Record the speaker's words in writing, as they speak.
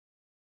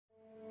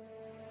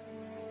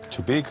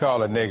To be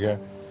called a nigger,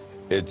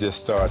 it just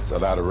starts a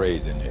lot of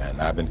rage in you.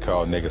 And I've been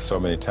called nigger so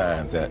many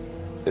times that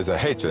there's a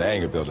hatred,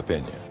 anger built up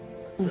in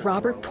you.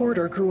 Robert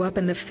Porter grew up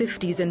in the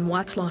 50s in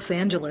Watts, Los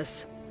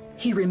Angeles.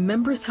 He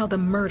remembers how the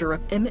murder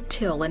of Emmett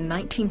Till in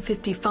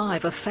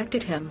 1955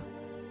 affected him.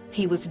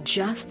 He was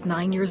just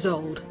 9 years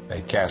old.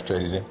 They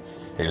castrated him,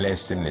 they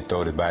lynched him, and they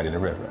threw his body in the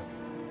river.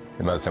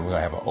 The mother said, we're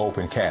going to have an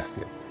open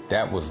casket.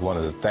 That was one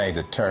of the things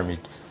that turned me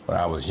when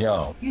I was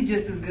young. You're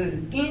just as good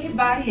as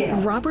anybody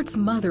else. Robert's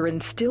mother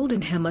instilled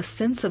in him a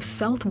sense of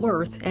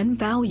self-worth and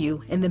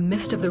value in the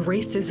midst of the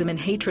racism and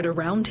hatred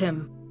around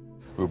him.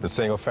 We were a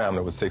single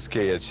family with 6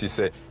 kids. She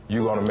said,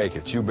 you're going to make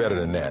it. You better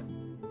than that.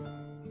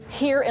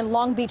 Here in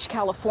Long Beach,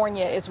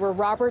 California, is where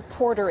Robert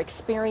Porter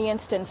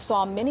experienced and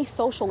saw many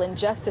social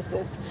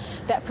injustices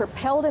that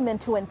propelled him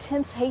into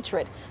intense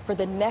hatred for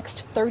the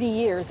next 30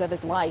 years of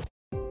his life.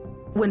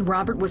 When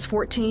Robert was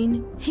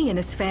 14, he and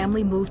his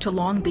family moved to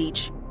Long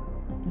Beach.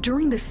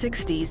 During the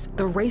 60s,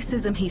 the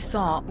racism he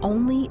saw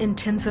only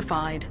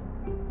intensified.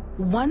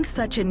 One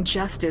such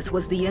injustice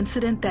was the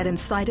incident that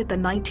incited the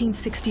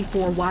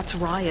 1964 Watts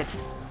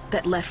riots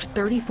that left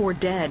 34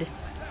 dead.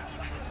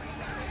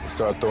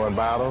 Started throwing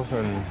bottles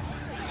and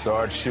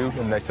started shooting,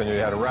 and next thing you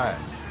had a riot.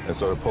 And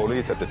so the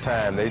police at the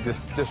time, they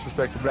just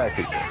disrespected black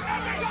people.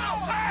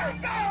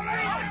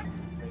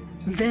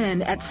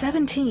 Then, at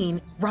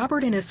 17,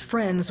 Robert and his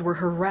friends were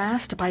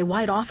harassed by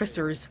white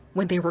officers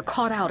when they were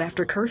caught out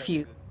after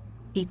curfew.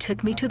 He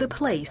took me to the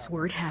place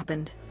where it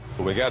happened.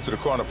 When we got to the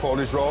corner,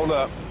 police rolled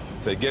up,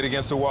 said, get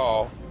against the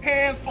wall.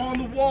 Hands on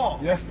the wall.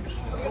 Yes.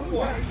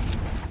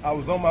 I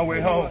was on my way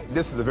home.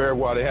 This is the very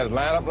wall. They had it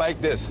lined up like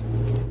this.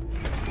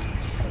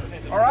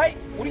 All right,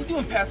 what are you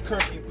doing past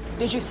curfew?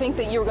 Did you think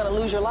that you were going to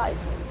lose your life?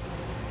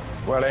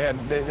 Well, they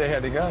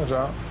had the guns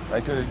on.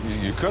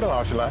 You could have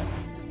lost your life.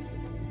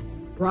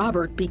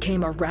 Robert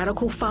became a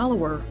radical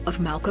follower of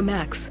Malcolm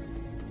X.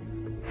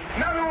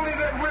 Not only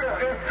that we're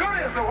as good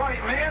as the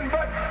white man,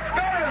 but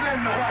better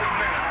than the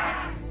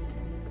white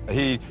man.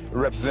 He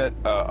represents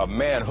a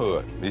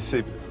manhood. You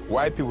see,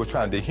 white people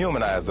trying to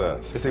dehumanize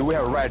us. They say we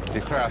have a right to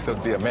declare ourselves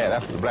to be a man.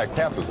 That's what the Black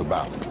Panthers was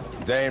about.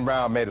 James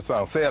Brown made a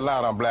song, say it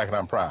loud, I'm black and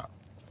I'm proud.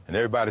 And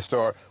everybody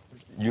started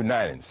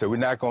uniting. So we're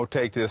not going to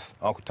take this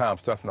Uncle Tom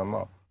stuff no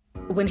more.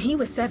 When he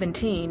was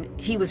 17,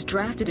 he was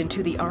drafted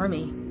into the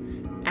Army.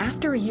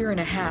 After a year and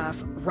a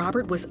half,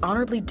 Robert was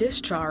honorably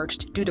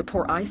discharged due to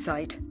poor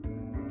eyesight.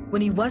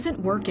 When he wasn't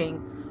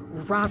working,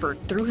 Robert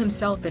threw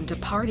himself into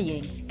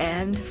partying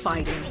and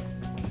fighting.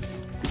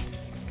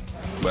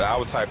 But I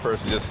was the type of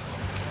person just,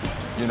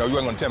 you know, you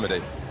weren't going to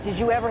intimidate. Did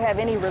you ever have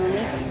any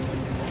relief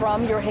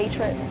from your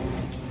hatred?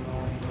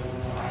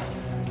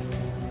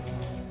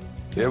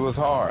 It was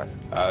hard.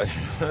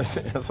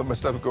 So much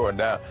stuff going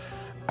down.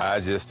 I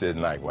just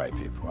didn't like white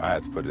people. I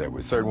had to put it that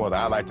way. Certain ones,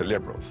 I like the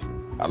liberals.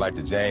 I like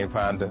the Jane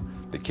Fonda,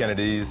 the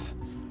Kennedys.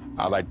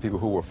 I like people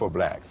who were for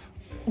blacks.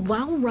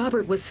 While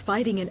Robert was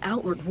fighting an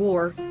outward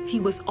war, he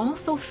was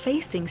also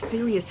facing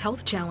serious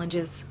health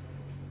challenges.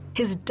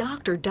 His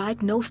doctor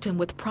diagnosed him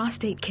with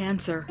prostate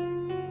cancer.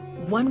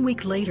 1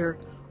 week later,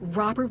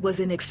 Robert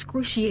was in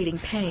excruciating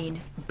pain,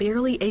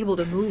 barely able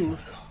to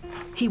move.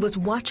 He was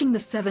watching the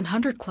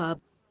 700 Club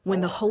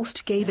when the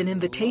host gave an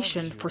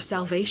invitation for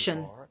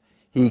salvation.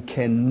 He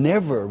can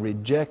never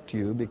reject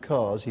you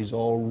because he's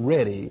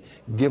already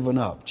given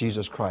up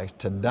Jesus Christ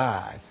to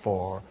die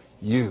for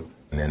you.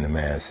 And then the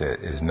man said,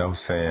 there's no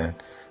sin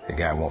that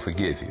God won't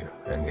forgive you,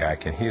 and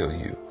God can heal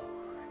you.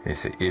 And he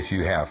said, if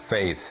you have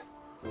faith,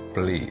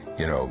 believe,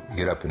 you know,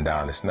 get up and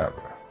down this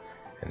number.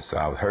 And so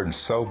I was hurting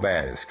so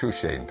bad,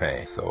 excruciating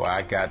pain. So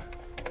I got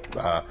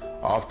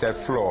off that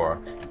floor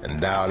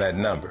and dialed that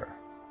number.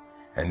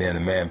 And then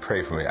the man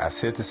prayed for me. I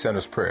said the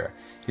sinner's prayer.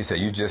 He said,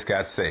 you just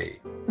got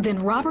saved. Then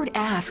Robert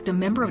asked a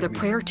member of the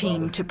prayer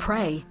team to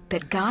pray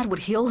that God would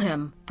heal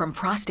him from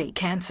prostate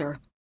cancer.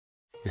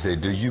 He said,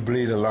 do you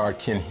believe the Lord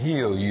can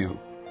heal you?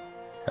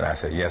 And I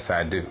said, yes,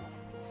 I do.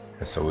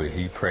 And so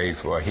he prayed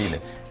for a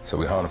healing. So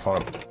we hung the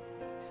phone up.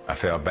 I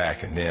fell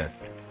back, and then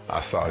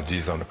I saw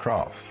Jesus on the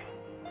cross.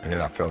 And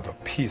then I felt a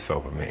peace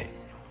over me.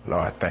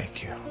 Lord,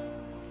 thank you.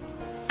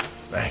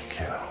 Thank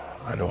you.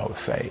 I knew I was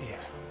saved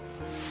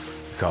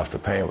because the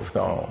pain was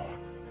gone.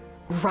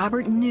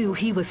 Robert knew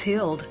he was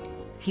healed.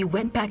 He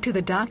went back to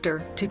the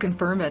doctor to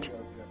confirm it.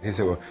 He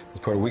said, well,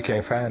 Porter, we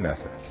can't find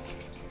nothing.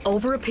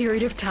 Over a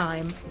period of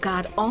time,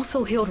 God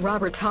also healed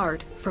Robert's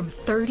heart from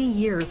 30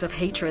 years of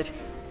hatred.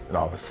 And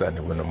all of a sudden,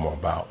 it wasn't no more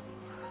about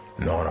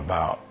knowing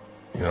about,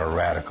 you know,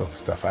 radical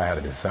stuff. I had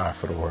a desire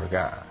for the Word of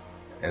God.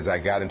 As I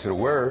got into the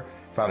Word,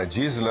 found that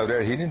Jesus loved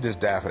everybody. He didn't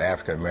just die for the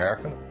African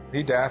American.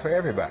 He died for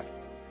everybody.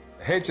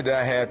 The hatred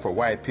that I had for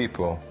white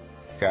people,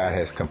 God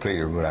has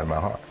completely removed out of my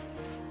heart.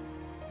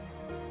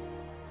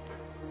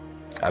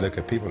 I look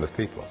at people as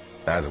people,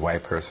 not as a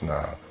white person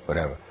or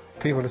whatever.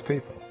 People as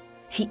people.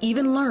 He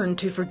even learned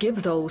to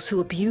forgive those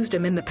who abused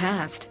him in the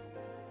past.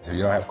 If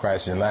you don't have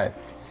Christ in your life,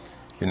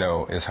 you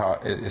know, it's hard,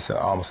 it's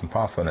almost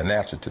impossible in the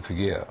natural to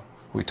forgive.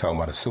 We're talking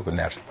about a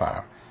supernatural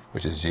power,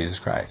 which is Jesus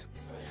Christ.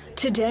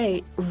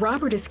 Today,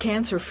 Robert is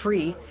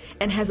cancer-free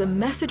and has a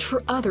message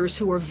for others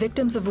who are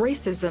victims of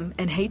racism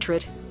and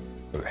hatred.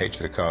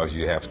 Hatred causes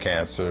you to have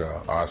cancer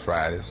or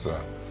arthritis or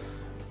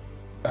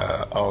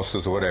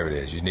ulcers or whatever it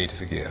is. You need to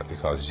forgive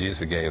because Jesus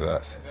forgave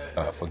us.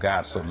 For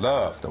God so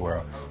loved the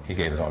world, he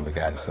gave his only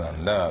begotten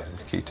son. Love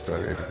is the key to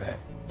everything.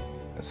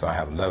 And so I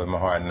have love in my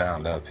heart now. I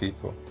love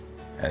people.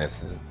 And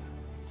it's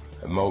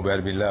more better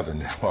to be loving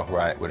than walk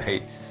right with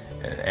hate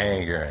and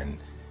anger and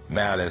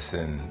malice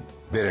and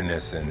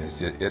bitterness, and it's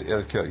just,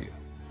 it'll kill you.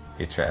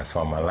 He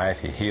transformed my life.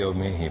 He healed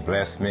me. He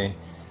blessed me.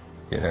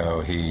 You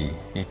know, he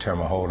turned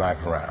my whole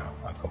life around.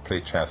 A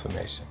complete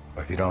transformation.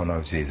 If you don't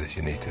know Jesus,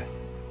 you need to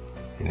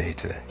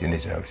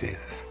know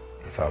Jesus.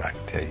 That's all I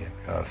can tell you,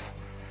 because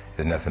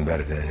there's nothing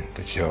better than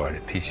the joy, the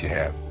peace you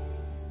have